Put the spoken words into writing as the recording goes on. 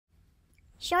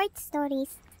Short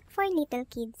stories for little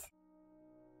kids.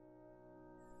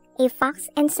 A fox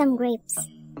and some grapes.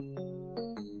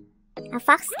 A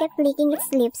fox kept licking its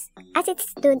lips as it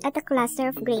stood at a cluster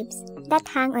of grapes that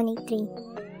hung on a tree.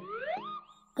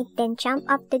 It then jumped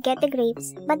up to get the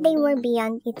grapes, but they were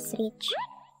beyond its reach.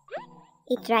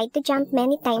 It tried to jump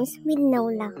many times with no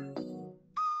luck.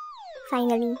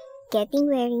 Finally, getting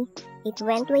weary, it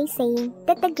went away saying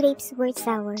that the grapes were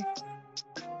sour.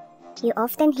 You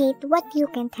often hate what you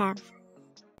can't have.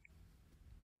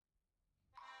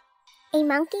 A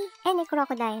Monkey and a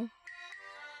Crocodile.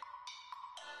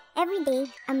 Every day,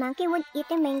 a monkey would eat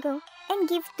a mango and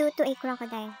give two to a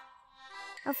crocodile.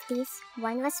 Of these,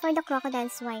 one was for the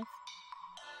crocodile's wife.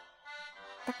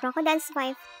 The crocodile's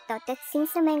wife thought that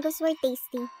since the mangoes were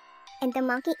tasty, and the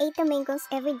monkey ate the mangoes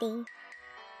every day,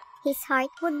 his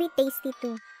heart would be tasty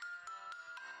too.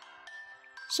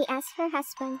 She asked her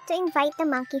husband to invite the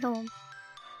monkey home,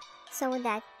 so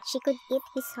that she could eat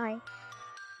his heart.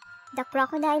 The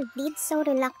crocodile did so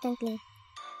reluctantly.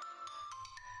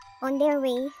 On their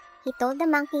way, he told the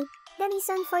monkey the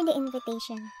reason for the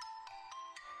invitation.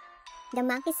 The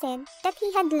monkey said that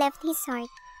he had left his heart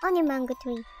on a mango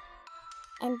tree,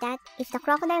 and that if the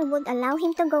crocodile would allow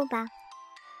him to go back,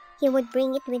 he would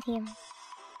bring it with him.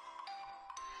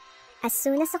 As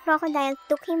soon as the crocodile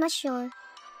took him ashore,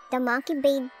 the monkey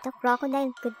bade the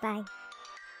crocodile goodbye.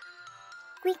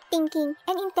 Quick thinking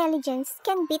and intelligence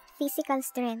can beat physical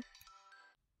strength.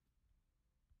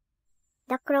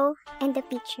 The Crow and the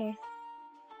Pitcher.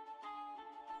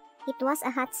 It was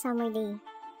a hot summer day.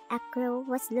 A crow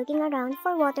was looking around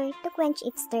for water to quench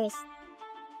its thirst.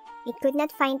 It could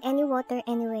not find any water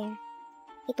anywhere.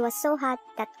 It was so hot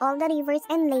that all the rivers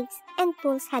and lakes and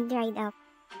pools had dried up.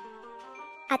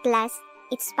 At last,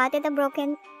 it spotted a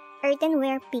broken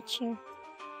earthenware pitcher.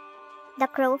 The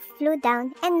crow flew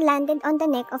down and landed on the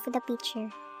neck of the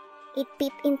pitcher. It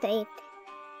peeped into it.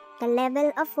 The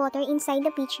level of water inside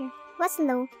the pitcher was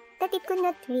low that it could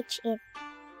not reach it.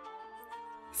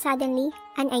 Suddenly,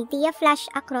 an idea flashed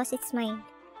across its mind.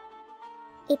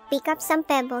 It picked up some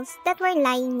pebbles that were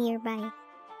lying nearby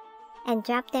and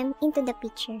dropped them into the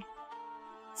pitcher.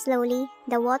 Slowly,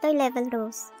 the water level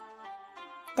rose.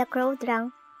 The crow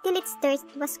drank till its thirst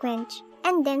was quenched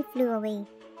and then flew away.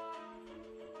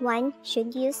 One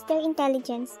should use their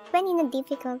intelligence when in a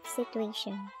difficult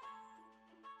situation.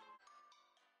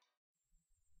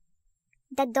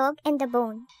 The Dog and the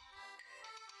Bone.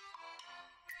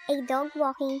 A dog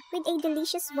walking with a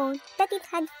delicious bone that it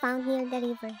had found near the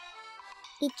river.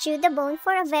 It chewed the bone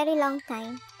for a very long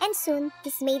time, and soon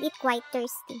this made it quite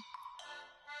thirsty.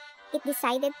 It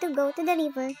decided to go to the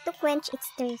river to quench its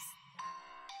thirst.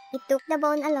 It took the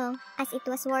bone along as it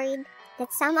was worried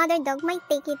that some other dog might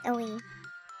take it away.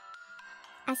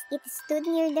 As it stood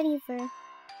near the river,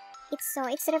 it saw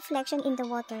its reflection in the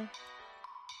water.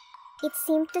 It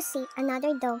seemed to see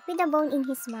another dog with a bone in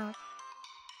his mouth.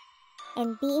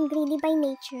 And being greedy by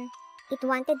nature, it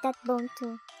wanted that bone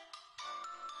too.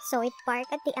 So it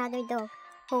barked at the other dog,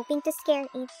 hoping to scare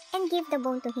it and give the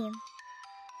bone to him.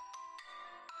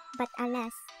 But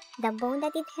alas, the bone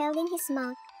that it held in his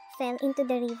mouth fell into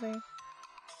the river.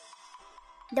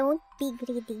 Don't be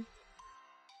greedy.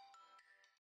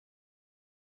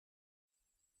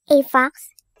 A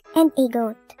Fox and a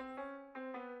Goat.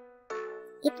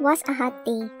 It was a hot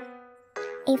day.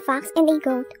 A fox and a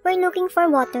goat were looking for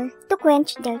water to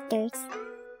quench their thirst.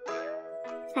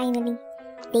 Finally,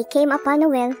 they came upon a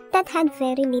well that had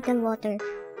very little water.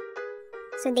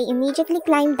 So they immediately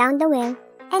climbed down the well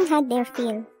and had their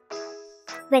fill.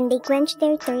 When they quenched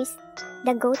their thirst,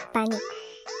 the goat panicked.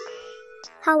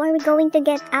 "How are we going to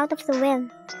get out of the well?"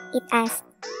 it asked.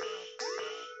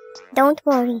 "Don't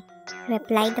worry,"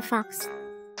 replied the fox.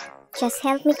 "Just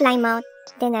help me climb out,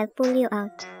 then I'll pull you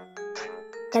out."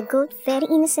 The goat very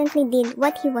innocently did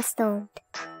what he was told.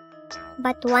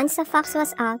 But once the fox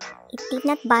was out, it did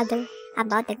not bother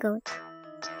about the goat,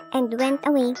 and went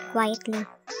away quietly.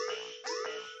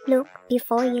 Look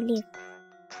before you leap.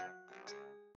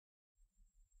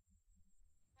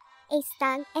 A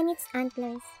Stag and its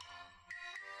Antlers.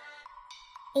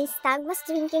 A stag was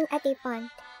drinking at a pond.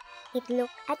 It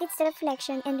looked at its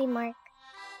reflection and remarked,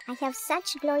 "I have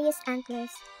such glorious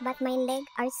antlers, but my legs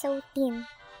are so thin."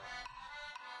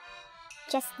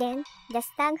 Just then, the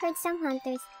stag heard some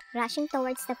hunters rushing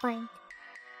towards the pond.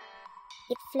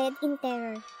 It fled in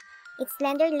terror. Its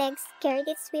slender legs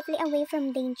carried it swiftly away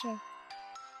from danger.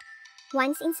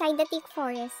 Once inside the thick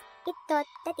forest, it thought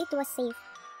that it was safe.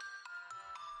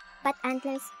 But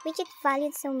Antlers, which it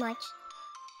valued so much,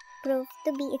 proved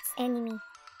to be its enemy.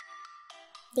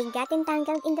 They got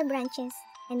entangled in the branches,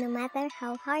 and no matter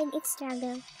how hard it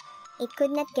struggled, it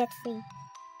could not get free.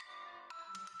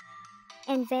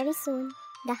 And very soon,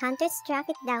 the hunters tracked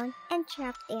it down and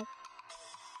trapped it.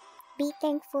 Be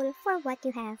thankful for what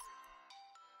you have.